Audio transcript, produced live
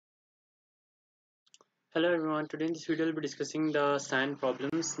Hello everyone, today in this video we'll be discussing the SAN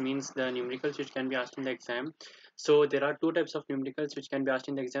problems, means the numericals which can be asked in the exam. So there are two types of numericals which can be asked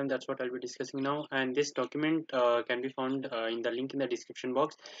in the exam, that's what I'll be discussing now, and this document can be found in the link in the description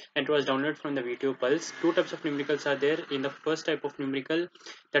box, and it was downloaded from the VTU Pulse. Two types of numericals are there. In the first type of numerical,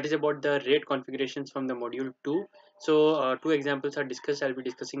 that is about the rate configurations from the module 2. So two examples are discussed, I'll be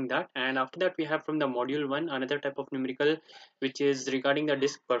discussing that, and after that we have from the module 1 another type of numerical which is regarding the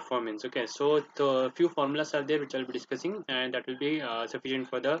disk performance. Okay, so the few formulas are there which I'll be discussing, and that will be sufficient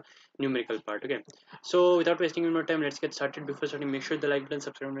for the numerical part. Okay, so without wasting any more time, let's get started. Before starting, make sure the like button,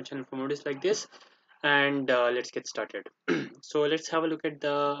 subscribe to my channel for more videos like this, and let's get started. So let's have a look at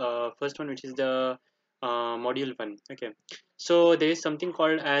the first one, which is the module 1. Okay, so there is something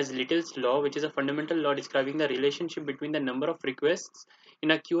called as Little's law, which is a fundamental law describing the relationship between the number of requests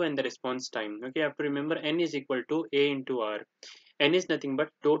in a queue and the response time. Okay, you have to remember n is equal to a into r. N is nothing but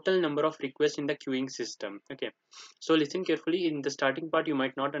total number of requests in the queuing system. Okay, so listen carefully. In the starting part you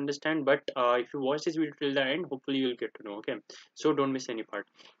might not understand, but if you watch this video till the end, hopefully you'll get to know. Okay, so don't miss any part.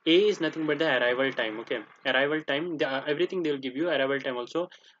 A is nothing but the arrival time. Okay, arrival time, everything they will give you. Arrival time also.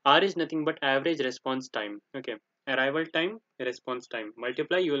 R is nothing but average response time. Okay, arrival time, response time,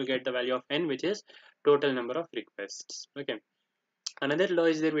 multiply, you will get the value of n, which is total number of requests. Okay, another law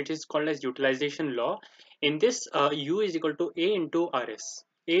is there which is called as utilization law. In this, u is equal to a into rs.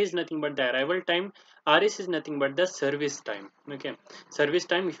 A is nothing but the arrival time, rs is nothing but the service time. Okay, service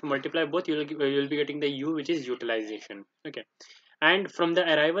time, if you multiply both, you'll be getting the u, which is utilization. Okay, and from the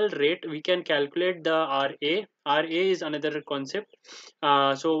arrival rate we can calculate the ra is another concept.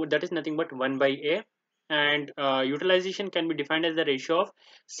 So that is nothing but 1 by a, and utilization can be defined as the ratio of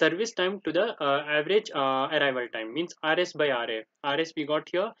service time to the average arrival time, means rs by rs we got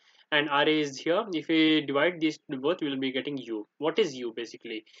here, and ra is here. If we divide these both, we will be getting u. What is u?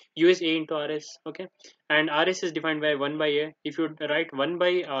 Basically, u is a into rs. Okay, and rs is defined by 1 by a. If you write 1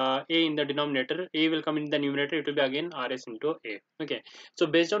 by a in the denominator, a will come in the numerator, it will be again rs into a. Okay, so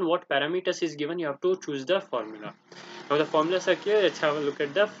based on what parameters is given, you have to choose the formula. Now the formulas are clear. Let's have a look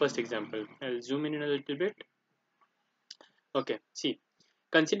at the first example. I'll zoom in a little bit. Okay, see,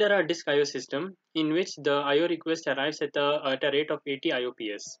 consider a disk IO system in which the IO request arrives at a rate of 80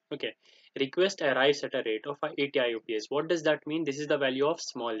 IOPS. Okay, request arrives at a rate of 80 IOPS. What does that mean? This is the value of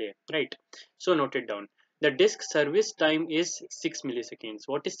small a, right? So note it down. The disk service time is 6 milliseconds.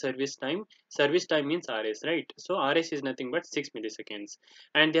 What is service time? Service time means RS, right? So RS is nothing but 6 milliseconds.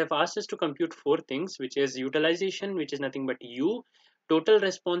 And they have asked us to compute four things, which is utilization, which is nothing but U, total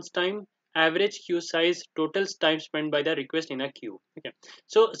response time, average queue size, total time spent by the request in a queue. Okay,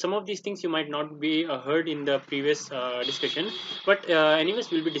 so some of these things you might not be heard in the previous discussion, but anyways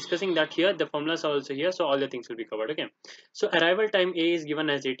we'll be discussing that here. The formulas are also here, so all the things will be covered. Okay, so arrival time A is given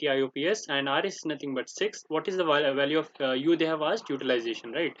as 80 IOPS, and R is nothing but 6. What is the value of U? They have asked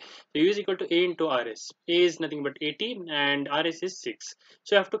utilization, right? So U is equal to A into RS. A is nothing but 80 and RS is 6.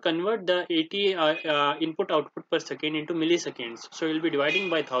 So you have to convert the 80 input output per second into milliseconds. So you'll be dividing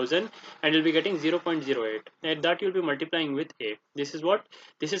by 1000 and you'll be getting 0.08. And that you'll be multiplying with A. This is what?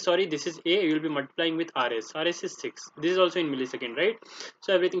 This is, sorry, this is A. You'll be multiplying with RS. RS is 6. This is also in millisecond, right?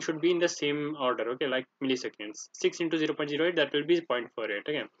 So everything should be in the same order. Okay, like milliseconds. 6 into 0.08, that will be 0.48.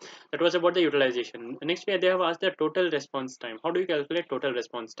 Okay, that was about the utilization. Next, they have asked the total response time. How do you calculate total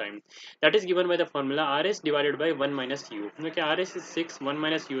response time? That is given by the formula RS divided by 1 minus U. Okay, RS is 6, 1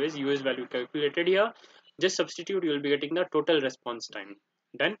 minus U is value calculated here. Just substitute, you will be getting the total response time.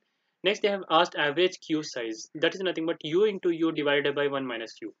 Done. Next, they have asked average queue size. That is nothing but U into U divided by 1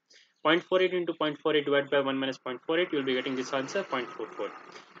 minus U. 0.48 into 0.48 divided by 1 minus 0.48, you will be getting this answer 0.44.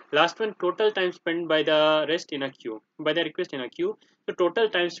 Last one, total time spent by the rest in a queue, by the request in a queue. So total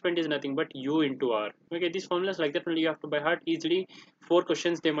time spent is nothing but U into R. Okay, these formulas like that only you have to by heart easily. 4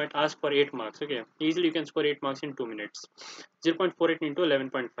 questions they might ask for 8 marks. Okay, easily you can score 8 marks in 2 minutes. 0.48 into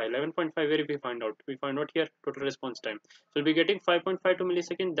 11.5. 11.5, where we find out? We find out here total response time. So we'll be getting 5.52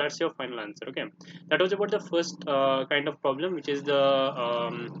 milliseconds. That's your final answer. Okay, that was about the first kind of problem, which is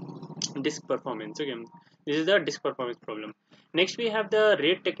the disk performance. Okay, this is the disk performance problem. Next, we have the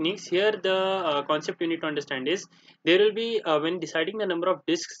rate techniques. Here the concept you need to understand is there will be when deciding the number of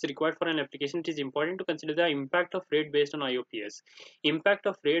disks required for an application, it is important to consider the impact of rate based on IOPS. Impact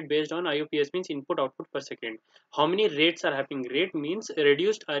of rate based on IOPS means input output per second. How many rates are happening? Rate means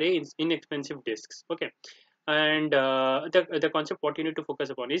reduced array in inexpensive disks. Okay, and the concept what you need to focus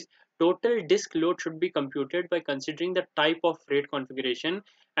upon is total disk load should be computed by considering the type of RAID configuration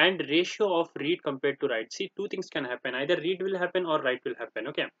and ratio of read compared to write. See, two things can happen: either read will happen or write will happen.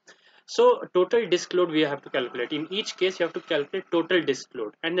 Okay, So total disk load we have to calculate. In each case you have to calculate total disk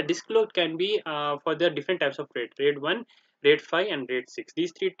load, and the disk load can be for the different types of RAID, RAID 1, RAID 5 and RAID 6.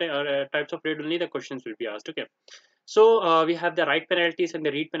 These three types of RAID only the questions will be asked. Okay. So we have the write penalties and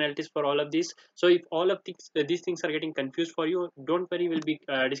the read penalties for all of these. So if all of these things are getting confused for you, don't worry, we'll be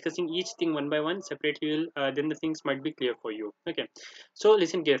discussing each thing one by one separately. Then the things might be clear for you. Okay, so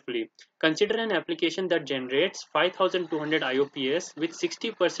listen carefully. Consider an application that generates 5200 IOPS with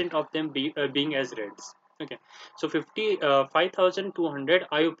 60% of them being as reads. Okay, so 5200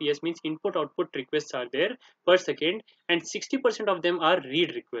 IOPS means input output requests are there per second, and 60% of them are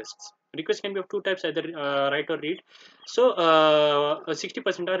read requests. Requests can be of two types, either write or read. So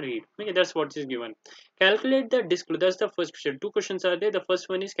 60% are read. Okay, that's what is given. Calculate the disk load. That's the first question. Two questions are there. The first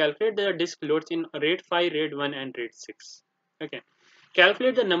one is calculate the disk loads in RAID 5, RAID 1 and RAID 6. Okay,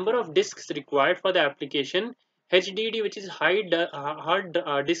 calculate the number of disks required for the application HDD, which is hard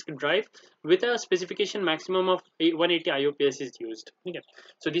disk drive, with a specification maximum of 180 IOPS is used. Okay,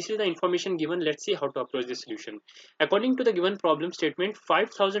 so this is the information given. Let's see how to approach this solution. According to the given problem statement,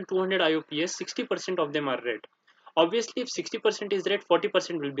 5200 IOPS, 60% of them are read. Obviously, if 60% is read,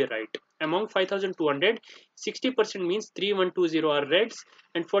 40% will be right. Among 5200, 60% means 3120 are reads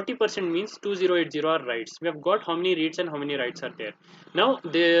and 40% means 2080 are writes. We have got how many reads and how many writes are there. Now,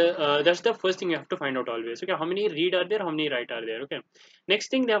 that's the first thing you have to find out always. Okay, how many read are there, how many write are there. Okay. Next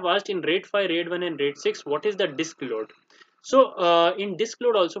thing they have asked in RAID 5, RAID 1 and RAID 6, what is the disk load? So in disk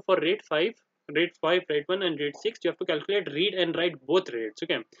load also for RAID 5, RAID 5, RAID 1 and RAID 6, you have to calculate read and write both rates.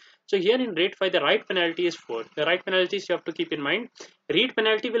 Okay. So here in RAID 5, the write penalty is 4. The write penalties you have to keep in mind. Read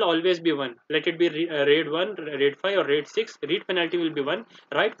penalty will always be 1. Let it be RAID 1, RAID 5 or RAID 6. Read penalty will be 1.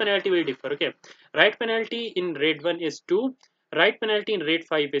 Write penalty will differ. Okay. Write penalty in RAID 1 is 2. Write penalty in RAID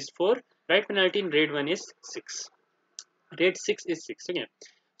 5 is 4. Write penalty in RAID 1 is 6. RAID 6 is 6. Okay.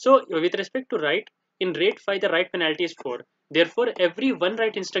 So with respect to write, in RAID 5 the write penalty is 4. Therefore, every one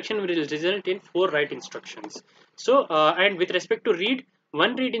write instruction will result in 4 write instructions. So and with respect to read,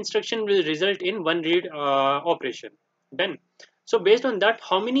 one read instruction will result in one read operation. Done. So based on that,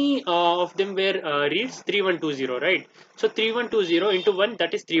 how many of them were reads? 3120, right? So 3120 into 1,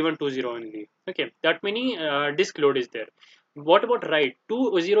 that is 3120 only. Okay, that many disk load is there. What about write?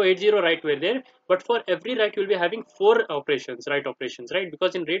 2080 write were there, but for every write you will be having 4 operations, write operations, right?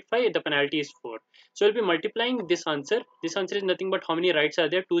 Because in RAID 5 the penalty is 4. So you'll be multiplying this answer. This answer is nothing but how many writes are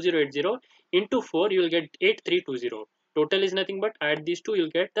there? 2080 into 4, you will get 8320. Total is nothing but add these two, you'll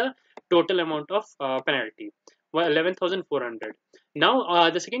get the total amount of penalty. 11,400. Now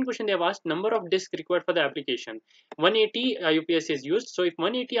the second question they have asked, number of disks required for the application. 180 IOPS is used. So if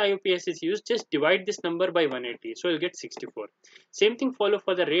 180 IOPS is used, just divide this number by 180. So you'll get 64. Same thing follow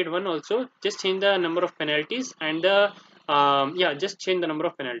for the RAID 1 also. Just change the number of penalties and the just change the number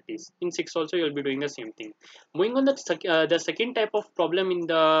of penalties. In 6 also you'll be doing the same thing. Moving on the second type of problem in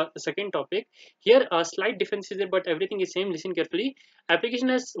the second topic. Here a slight difference is there, but everything is same. Listen carefully. Application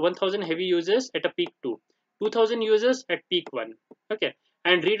has 1000 heavy users at a peak 2. 2000 users at peak 1. Okay,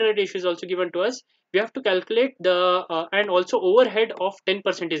 and read write ratio is also given to us. We have to calculate the and also overhead of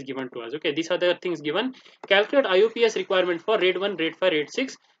 10% is given to us. Okay, these are the things given. Calculate IOPS requirement for RAID 1, RAID 5, RAID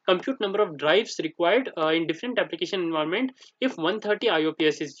 6. Compute number of drives required in different application environment if 130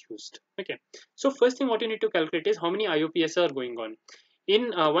 IOPS is used. Okay, so first thing what you need to calculate is how many IOPS are going on.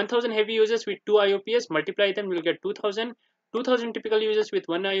 In 1000 heavy users with 2 IOPS, multiply them, you will get 2000. 2000 typical users with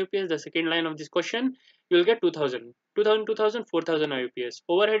 1 IOPS, the second line of this question, you will get 2000. 2000, 2000, 4000 IOPS.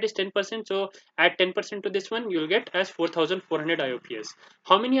 Overhead is 10%, so add 10% to this one, you will get as 4400 IOPS.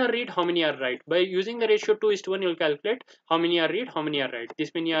 How many are read, how many are write? By using the ratio 2:1, you will calculate how many are read, how many are write.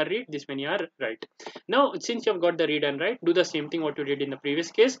 This many are read, this many are write. Now, since you have got the read and write, do the same thing what you did in the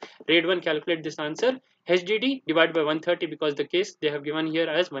previous case. RAID 1, calculate this answer. HDD divided by 130 because the case they have given here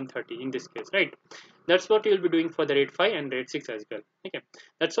as 130 in this case, right? That's what you will be doing for the RAID 5 and RAID 6 as well. Okay,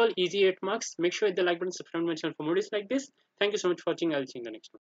 that's all, easy 8 marks. Make sure hit the like button, subscribe to my channel for more videos like this. Thank you so much for watching. I'll see you in the next one.